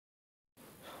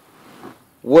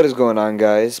What is going on,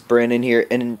 guys? Brandon here,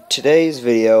 and in today's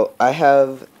video I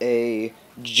have a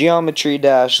Geometry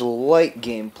Dash Lite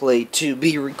gameplay to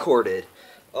be recorded.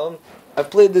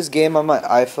 I've played this game on my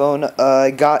iPhone.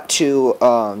 I got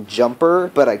to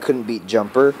Jumper, but I couldn't beat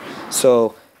Jumper.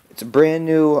 So it's a brand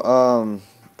new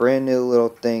little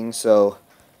thing. So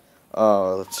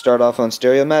let's start off on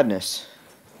Stereo Madness.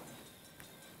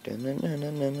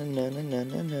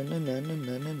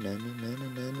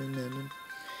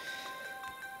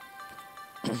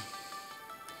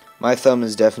 My thumb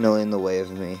is definitely in the way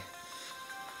of me.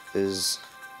 It is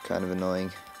kind of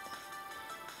annoying.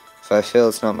 If I fail,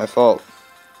 it's not my fault.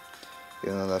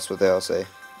 Even though that's what they all say. I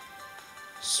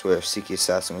swear, if Seeky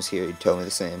Assassin was here, he'd tell me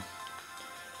the same.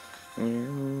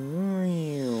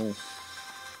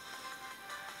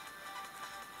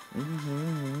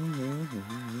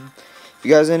 If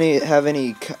you guys have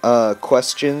any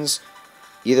questions,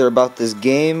 either about this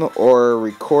game or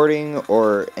recording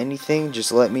or anything,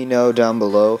 just let me know down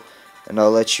below, and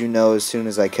I'll let you know as soon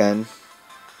as I can.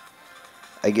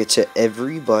 I get to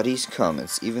everybody's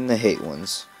comments, even the hate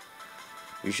ones.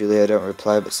 Usually I don't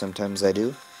reply, but sometimes I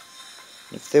do.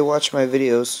 If they watch my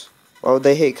videos, why would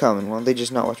they hate comment? Why don't they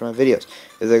just not watch my videos?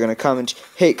 If they're gonna comment,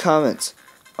 hate comments.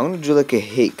 I'm gonna do like a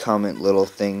hate comment little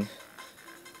thing.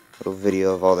 Little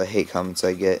video of all the hate comments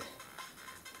I get.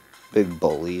 Big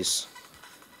bullies.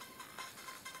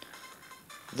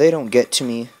 They don't get to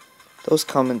me. Those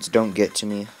comments don't get to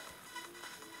me.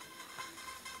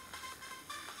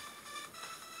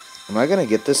 Am I gonna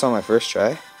get this on my first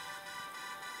try?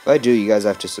 If I do, you guys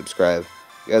have to subscribe.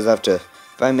 You guys have to,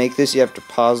 if I make this, you have to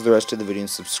pause the rest of the video and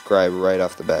subscribe right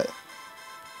off the bat.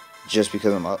 Just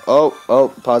because I'm,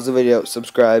 pause the video,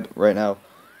 subscribe right now.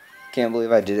 Can't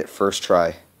believe I did it first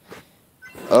try.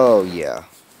 Oh yeah.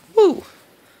 Woo!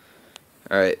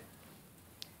 Alright.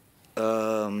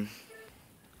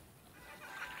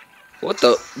 What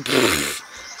the?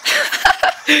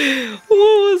 What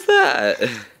was that?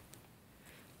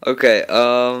 Okay,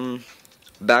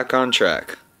 back on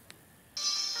track.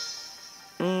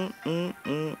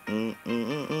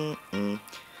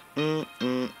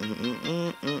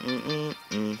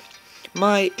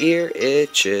 My ear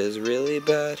itches really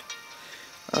bad.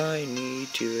 I need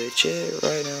to itch it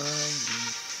right now. I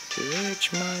need to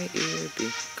itch my ear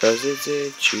because it's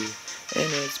itchy and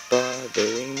it's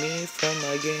bothering me from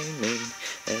my gaming,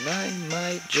 and I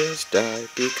might just die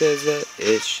because the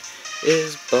itch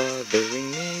is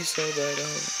bothering me so bad.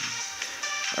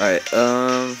 Alright,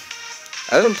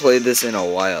 I haven't played this in a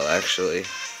while, actually.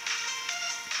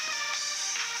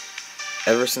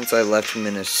 Ever since I left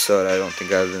Minnesota, I don't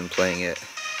think I've been playing it.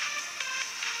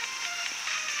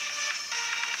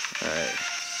 Alright.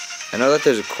 I know that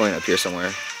there's a coin up here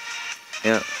somewhere.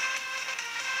 Yeah.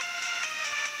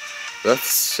 That's the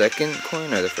second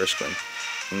coin or the first coin? I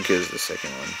think it was the second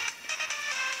one.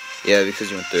 Yeah, because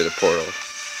you went through the portal.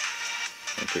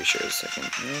 I'm pretty sure it's the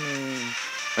second.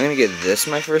 I'm gonna get this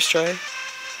my first try.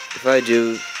 If I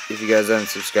do, if you guys haven't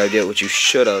subscribed yet, which you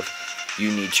should have,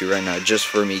 you need to right now, just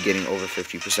for me getting over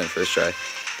 50% first try.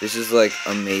 This is like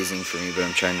amazing for me, but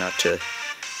I'm trying not to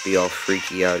be all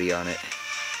freaky outy on it,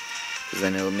 because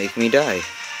then it'll make me die.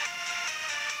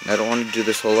 And I don't want to do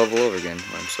this whole level over again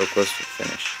when I'm so close to the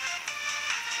finish.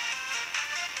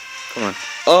 Come on.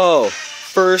 Oh,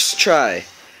 first try.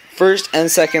 First and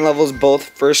second levels both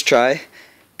first try.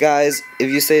 Guys,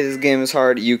 if you say this game is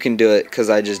hard, you can do it, because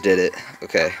I just did it.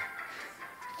 Okay.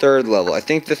 Third level. I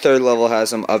think the third level has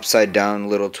some upside down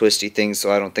little twisty things,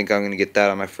 so I don't think I'm going to get that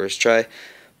on my first try.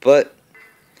 But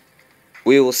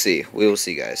we will see. We will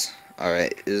see, guys.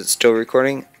 Alright. Is it still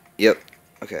recording? Yep.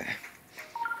 Okay.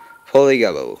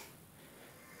 Polygabo.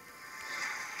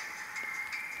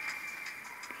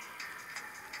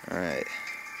 Alright.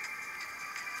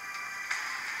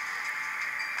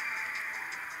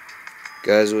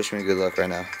 Guys, wish me good luck right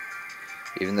now.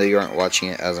 Even though you aren't watching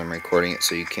it as I'm recording it,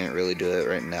 so you can't really do it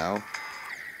right now.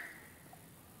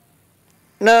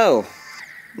 No!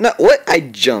 No, what? I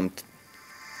jumped.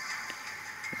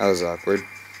 That was awkward.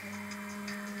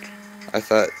 I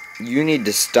thought, you need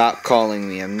to stop calling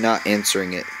me. I'm not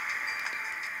answering it.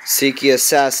 Seeky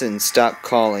Assassin, stop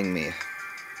calling me.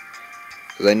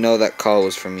 Because I know that call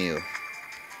was from you.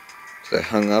 Because I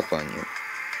hung up on you.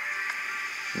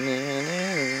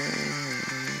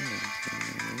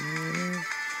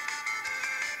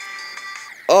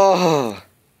 Oh!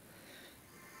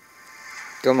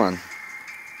 Come on.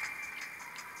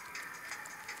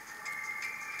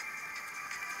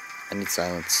 I need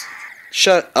silence.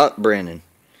 Shut up, Brandon.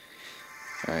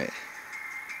 Alright.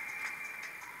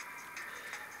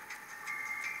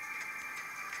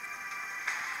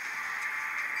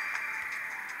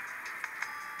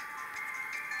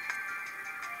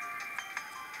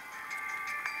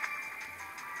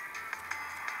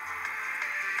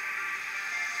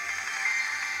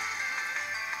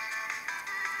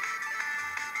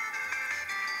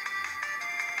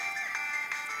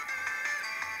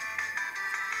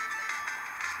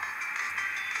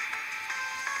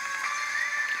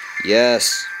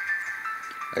 Yes.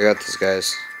 I got this,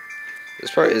 guys.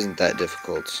 This part isn't that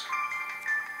difficult. It's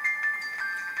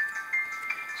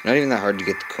not even that hard to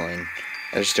get the coin.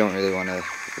 I just don't really want to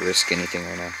risk anything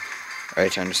right now.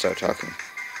 Alright, time to start talking.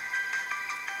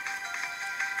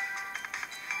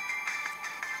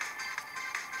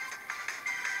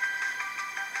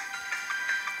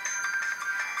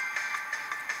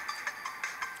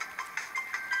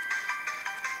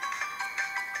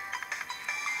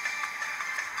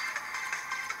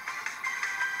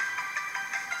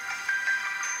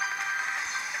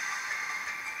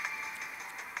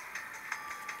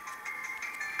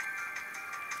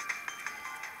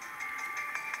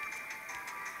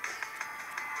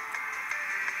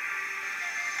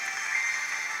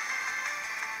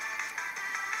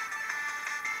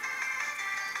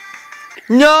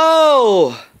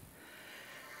 No!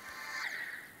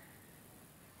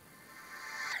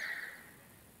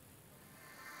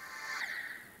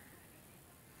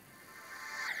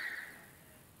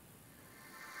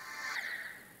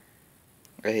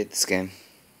 I hate this game.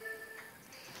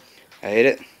 I hate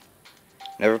it.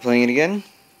 Never playing it again.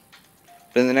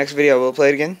 But in the next video I will play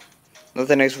it again. Not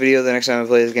the next video, the next time I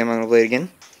play this game I'm going to play it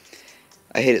again.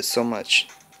 I hate it so much.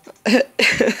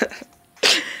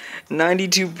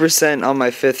 92% on my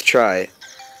 5th try.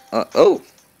 Oh!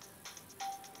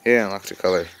 Yeah, unlocked a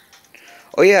color.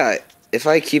 Oh yeah, if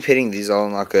I keep hitting these I'll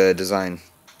unlock a design.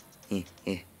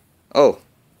 Oh.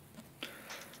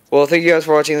 Well, thank you guys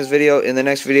for watching this video. In the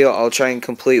next video, I'll try and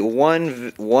complete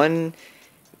one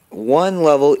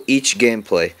level each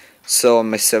gameplay. So on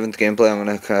my 7th gameplay, I'm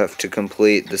gonna have to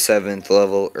complete the 7th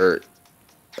level, or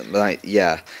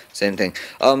yeah, same thing.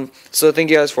 So thank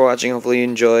you guys for watching. Hopefully you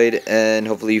enjoyed, and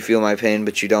hopefully you feel my pain,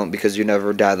 but you don't because you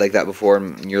never died like that before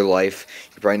in your life.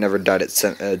 You probably never died at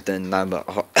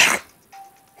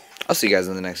I'll see you guys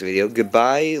in the next video.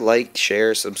 Goodbye. Like,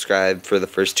 share, subscribe for the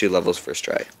first 2 levels first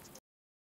try.